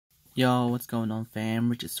Yo, what's going on, fam?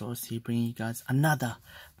 Richard Source here, bringing you guys another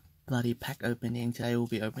bloody pack opening. Today we'll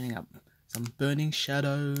be opening up some Burning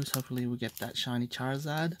Shadows. Hopefully we get that shiny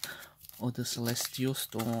Charizard or the Celestial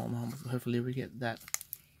Storm. Hopefully we get that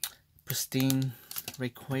pristine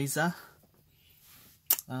Rayquaza.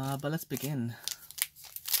 But let's begin.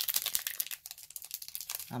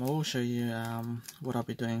 I will show you what I'll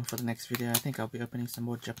be doing for the next video. I think I'll be opening some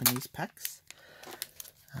more Japanese packs.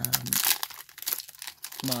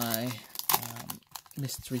 My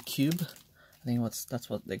mystery cube, I think that's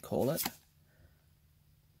what they call it.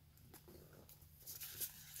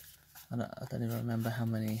 I don't even remember how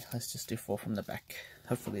many. Let's just do 4 from the back.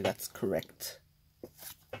 Hopefully that's correct.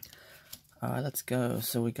 Alright, let's go.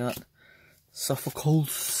 So we got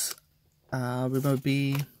Sophocles,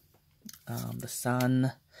 Ribobi, the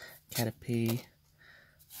Sun, Caterpie,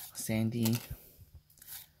 Sandy,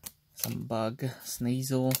 some Bug,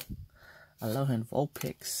 Sneasel, Alolan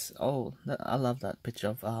Vulpix. Oh, I love that picture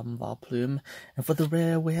of Vileplume. And for the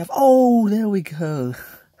rare we have, oh, there we go.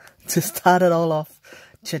 To start it all off,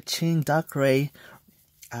 Cha-Ching Darkrai,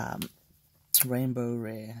 Rainbow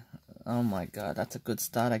Rare. Oh my god, that's a good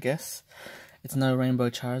start, I guess. It's no Rainbow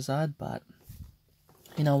Charizard, but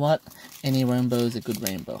you know what? Any rainbow is a good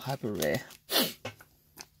rainbow. Hyper Rare.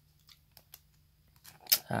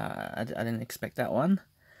 I didn't expect that one,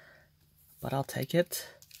 but I'll take it.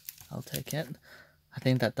 I'll take it. I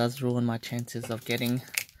think that does ruin my chances of getting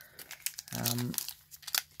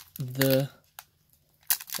the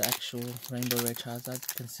actual Rainbow Rare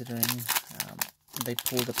Charizard, considering they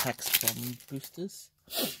pull the packs from boosters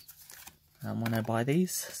when I buy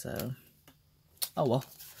these. So, oh well.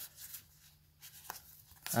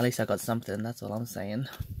 At least I got something, that's all I'm saying.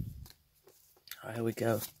 Alright, here we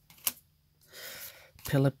go.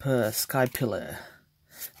 Pilliper, Sky Pillar,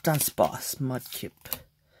 Dunsparce, Mudkip,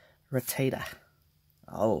 Rattata,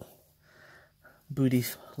 oh, Booty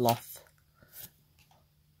Loth,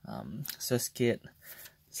 Surskit,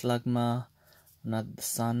 Slugma, another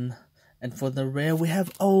Sun, and for the rare we have,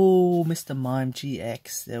 oh, Mr. Mime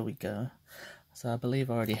GX, there we go. So I believe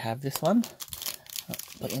I already have this one,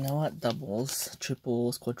 but you know what, doubles,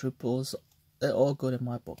 triples, quadruples, they're all good in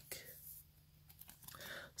my book.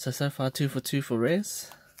 So far 2 for 2 for rares,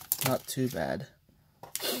 not too bad.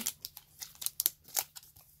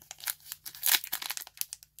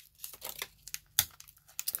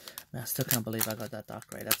 I still can't believe I got that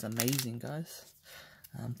Darkrai. That's amazing, guys.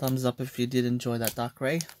 Thumbs up if you did enjoy that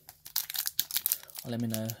Darkrai. Or let me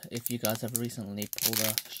know if you guys have recently pulled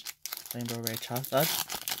a Rainbow Rare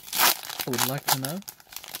Charizard. I would like to know.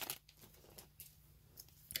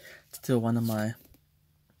 Still one of my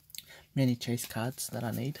many chase cards that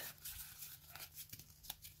I need.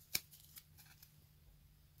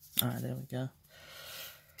 Alright, there we go.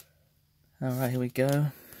 Alright, here we go.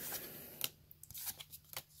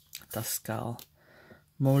 Duskull,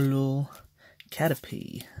 Molul,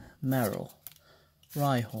 Caterpie, Marill,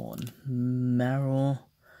 Rhyhorn, Marill,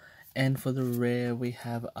 and for the rare we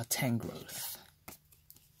have a Tangrowth.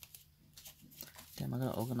 Damn, I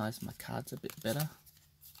gotta organize my cards a bit better.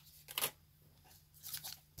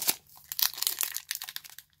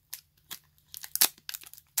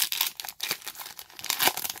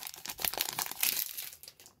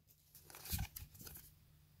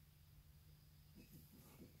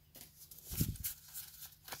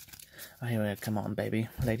 Oh, here we go. Come on, baby.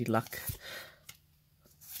 Lady Luck.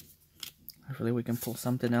 Hopefully we can pull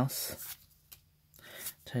something else.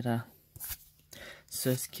 Tata,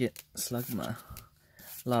 Surskit, Slugma,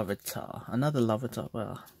 Larvitar, another Larvitar,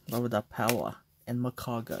 well, Larvitar Power, and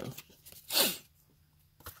Macargo.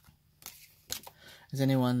 Is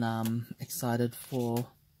anyone excited for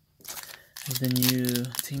the new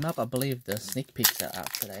team up? I believe the sneak peeks are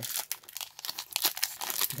out today.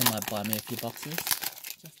 They might buy me a few boxes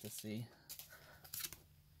just to see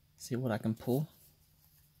what I can pull.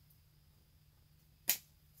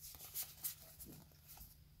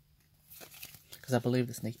 Because I believe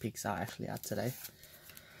the sneak peeks are actually out today.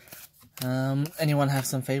 Anyone have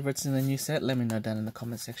some favorites in the new set? Let me know down in the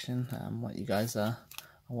comment section what you guys are,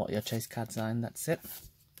 or what your chase cards are in that set.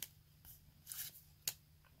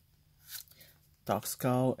 Dark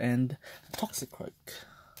Skull and Toxicroak.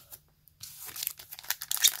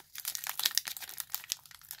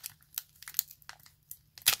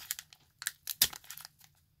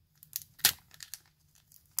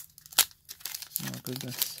 Oh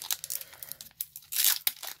goodness.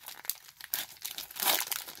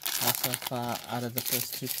 So far out of the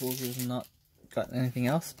first 2 pulls we've not got anything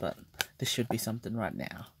else, but this should be something right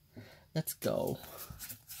now. Let's go.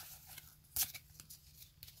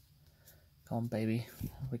 Come on, baby.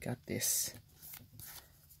 We got this.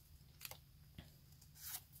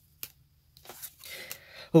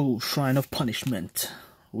 Oh, Shrine of Punishment.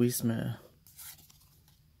 Whismer.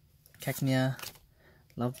 Cacnea.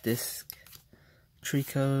 Love Disc.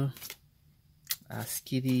 Trico.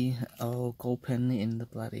 Skitty. Oh, Gulpin in the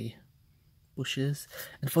bloody bushes.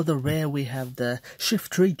 And for the rare, we have the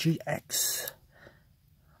Shiftry GX.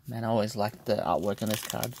 Man, I always like the artwork on this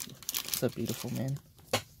card. So beautiful, man.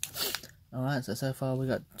 Alright, so far we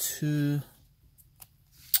got 2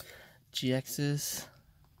 GXs.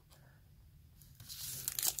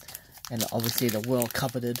 And obviously the world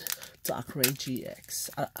coveted Darkrai GX.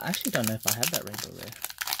 I actually don't know if I have that Rainbow Rare.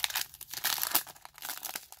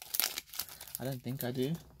 I don't think I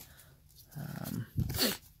do.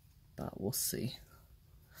 But we'll see.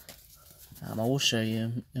 I will show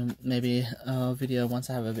you maybe a video once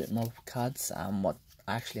I have a bit more cards, what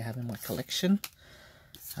I actually have in my collection.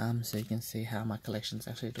 So you can see how my collection's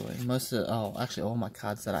actually doing. Actually all my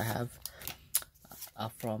cards that I have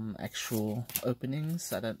are from actual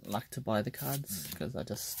openings. I don't like to buy the cards because I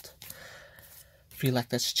just feel like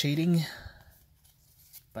that's cheating.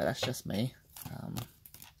 But that's just me.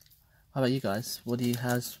 How about you guys?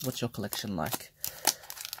 What's your collection like?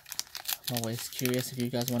 I'm always curious if you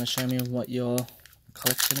guys want to show me what your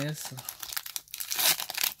collection is.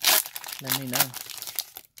 Let me know.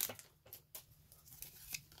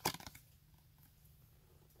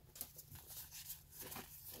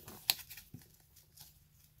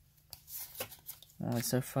 Alright,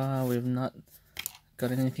 so far we've not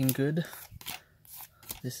got anything good.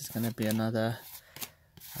 This is going to be another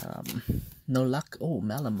no luck. Oh,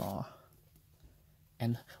 Malamar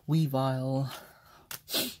and Weavile.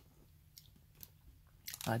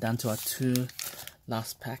 Down to our 2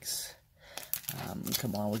 last packs.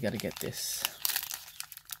 Come on, we gotta get this.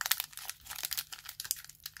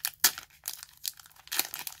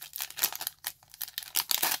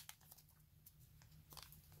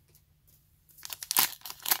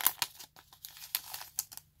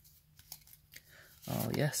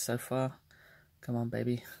 Oh yes, so far. Come on,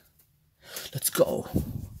 baby. Let's go.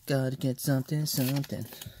 Gotta get something.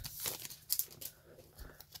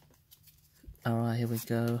 Alright, here we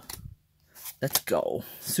go. Let's go.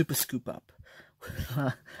 Super Scoop Up.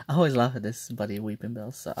 I always laugh at this buddy Weeping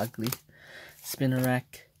Bell, so ugly.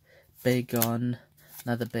 Spinnerack, Bagon,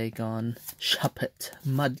 another Bagon, Shuppet,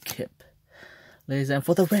 Mudkip. Ladies and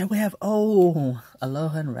for the rare we have, oh,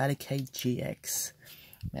 Aloha and Raticate GX.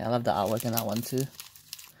 Man, I love the artwork in that one too.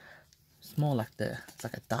 It's more like it's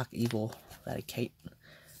like a dark evil Raticate.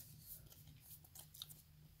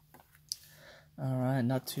 Alright,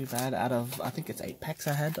 not too bad. Out of, I think it's 8 packs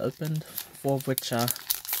I had opened, 4 of which are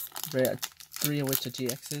rare, 3 of which are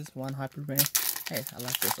GXs, 1 hyper rare. Hey, I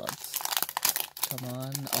like those odds. Come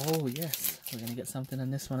on. Oh yes, we're gonna get something in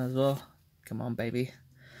this one as well. Come on, baby.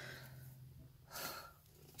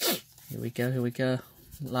 Here we go.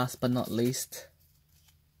 Last but not least.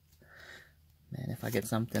 Man, if I get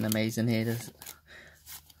something amazing here, just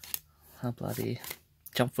I'll bloody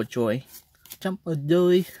jump for joy. Jump for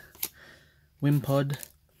joy. Wimpod,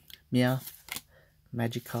 Meowth,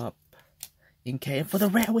 Magikarp, Inkay, and for the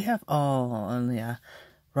rare we have, only a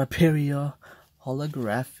Rhyperior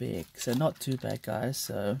holographic. So not too bad, guys.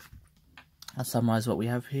 So I'll summarize what we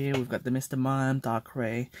have here. We've got the Mr. Mime,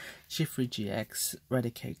 Darkrai, Shiftry GX,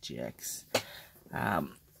 Raticate GX,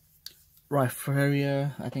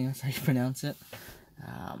 Rhyperior, I think that's how you pronounce it.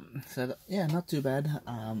 Yeah, not too bad.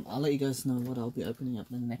 I'll let you guys know what I'll be opening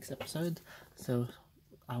up in the next episode. So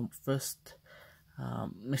first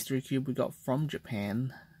mystery cube we got from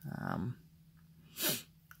Japan.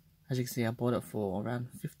 As you can see, I bought it for around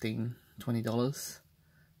 $15–20.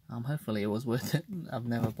 Hopefully it was worth it. I've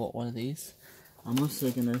never bought one of these. I'm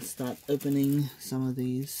also gonna start opening some of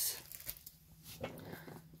these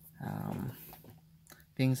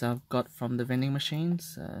things I've got from the vending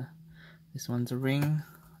machines. This one's a ring.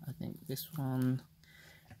 I think this one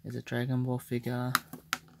is a Dragon Ball figure.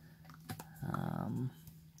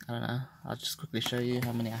 I don't know, I'll just quickly show you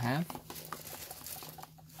how many I have.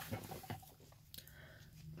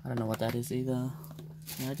 I don't know what that is either.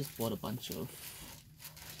 Yeah, I just bought a bunch of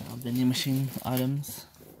vending machine items.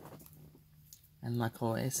 And like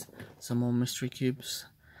always, some more mystery cubes.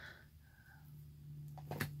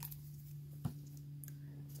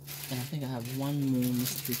 And I think I have one more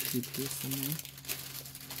mystery cube here somewhere.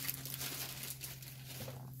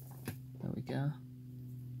 There we go.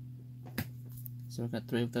 So we've got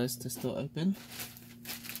 3 of those to still open.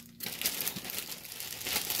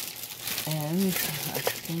 And I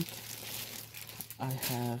think I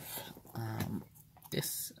have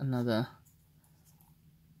another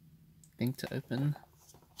thing to open.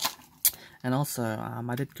 And also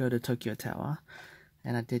I did go to Tokyo Tower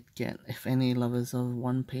And I did get, if any lovers of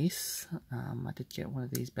One Piece, I did get one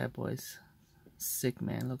of these bad boys. Sick,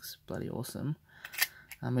 man, looks bloody awesome.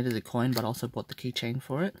 It is a coin, but I also bought the keychain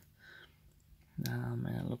for it. And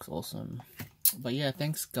it looks awesome. But yeah,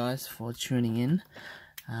 thanks guys for tuning in.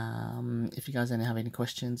 If you guys don't have any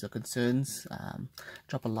questions or concerns,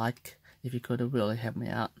 drop a like if you could. It really help me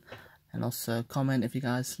out. And also comment if you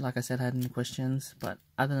guys, like I said, had any questions. But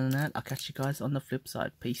other than that, I'll catch you guys on the flip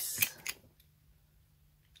side. Peace.